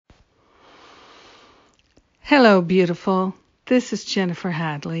Hello, beautiful. This is Jennifer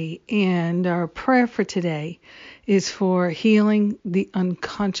Hadley, and our prayer for today is for healing the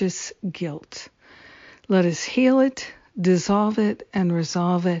unconscious guilt. Let us heal it, dissolve it, and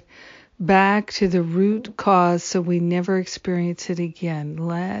resolve it back to the root cause so we never experience it again.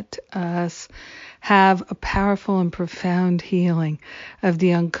 Let us have a powerful and profound healing of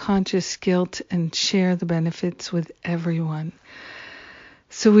the unconscious guilt and share the benefits with everyone.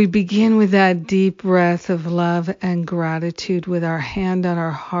 So we begin with that deep breath of love and gratitude. With our hand on our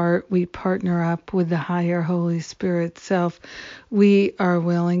heart, we partner up with the higher Holy Spirit self. We are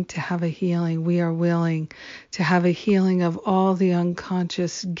willing to have a healing. We are willing to have a healing of all the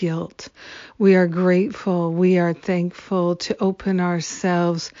unconscious guilt. We are grateful. We are thankful to open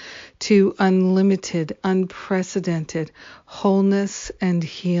ourselves to unlimited, unprecedented wholeness and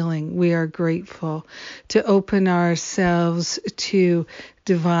healing. We are grateful to open ourselves to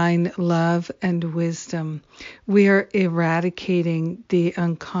divine love and wisdom. We are eradicating the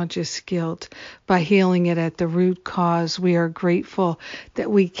unconscious guilt by healing it at the root cause. We are grateful that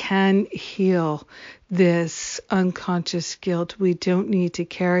we can heal this unconscious guilt. We don't need to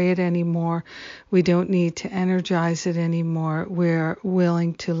carry it anymore. We don't need to energize it anymore. We're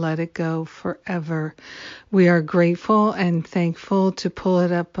willing to let it go forever. We are grateful and thankful to pull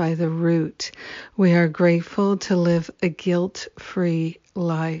it up by the root. We are grateful to live a guilt-free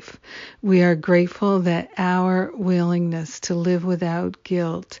life. We are grateful that our willingness to live without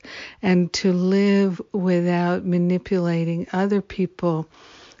guilt and to live without manipulating other people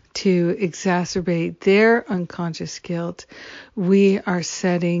to exacerbate their unconscious guilt, we are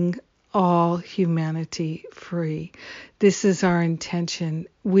setting all humanity free. This is our intention.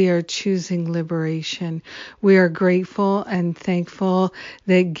 We are choosing liberation. We are grateful and thankful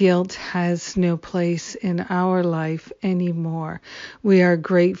that guilt has no place in our life anymore. We are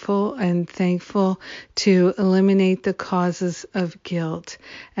grateful and thankful to eliminate the causes of guilt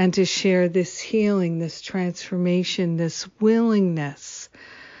and to share this healing, this transformation, this willingness,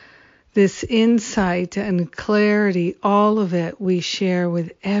 this insight and clarity, all of it we share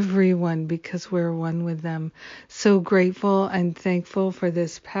with everyone because we're one with them. So grateful and thankful for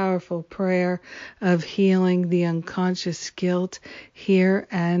this powerful prayer of healing the unconscious guilt here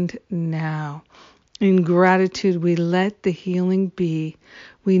and now. In gratitude, we let the healing be.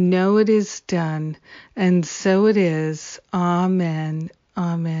 We know it is done, and so it is. Amen,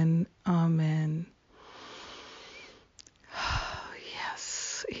 amen, amen.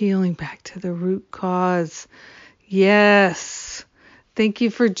 Healing back to the root cause. Yes. Thank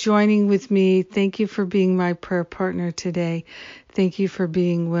you for joining with me. Thank you for being my prayer partner today. Thank you for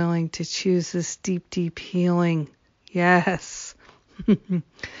being willing to choose this deep, deep healing. Yes.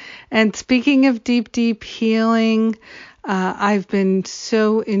 And speaking of deep, deep healing, I've been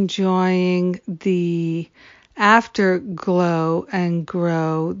so enjoying the afterglow and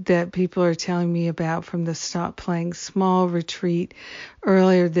grow that people are telling me about from the Stop Playing Small retreat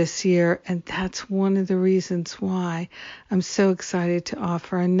earlier this year. And that's one of the reasons why I'm so excited to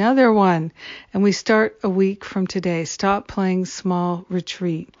offer another one. And we start a week from today, Stop Playing Small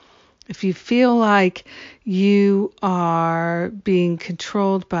retreat. If you feel like you are being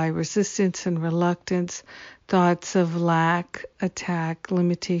controlled by resistance and reluctance, thoughts of lack, attack,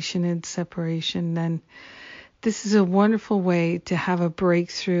 limitation, and separation, then this is a wonderful way to have a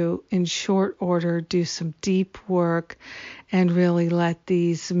breakthrough in short order, do some deep work, and really let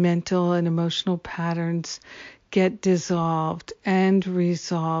these mental and emotional patterns get dissolved and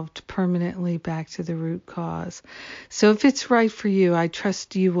resolved permanently back to the root cause. So if it's right for you, I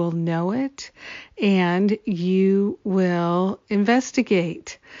trust you will know it and you will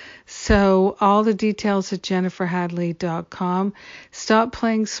investigate. So all the details at jenniferhadley.com. Stop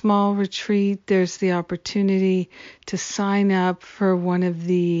Playing Small retreat. There's the opportunity to sign up for one of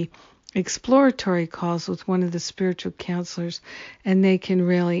the exploratory calls with one of the spiritual counselors, and they can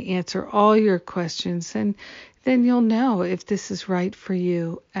really answer all your questions, and then you'll know if this is right for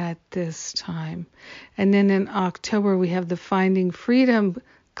you at this time. And then in October, we have the Finding Freedom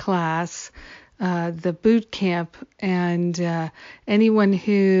class, the boot camp, and anyone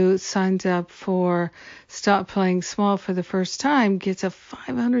who signs up for Stop Playing Small for the first time gets a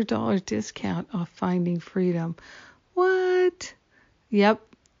 $500 discount off Finding Freedom. What? Yep,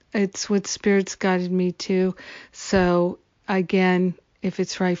 it's what Spirit's guided me to. So again, if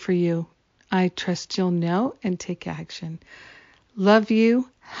it's right for you, I trust you'll know and take action. Love you.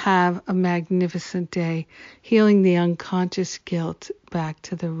 Have a magnificent day, healing the unconscious guilt back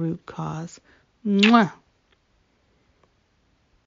to the root cause. Mwah.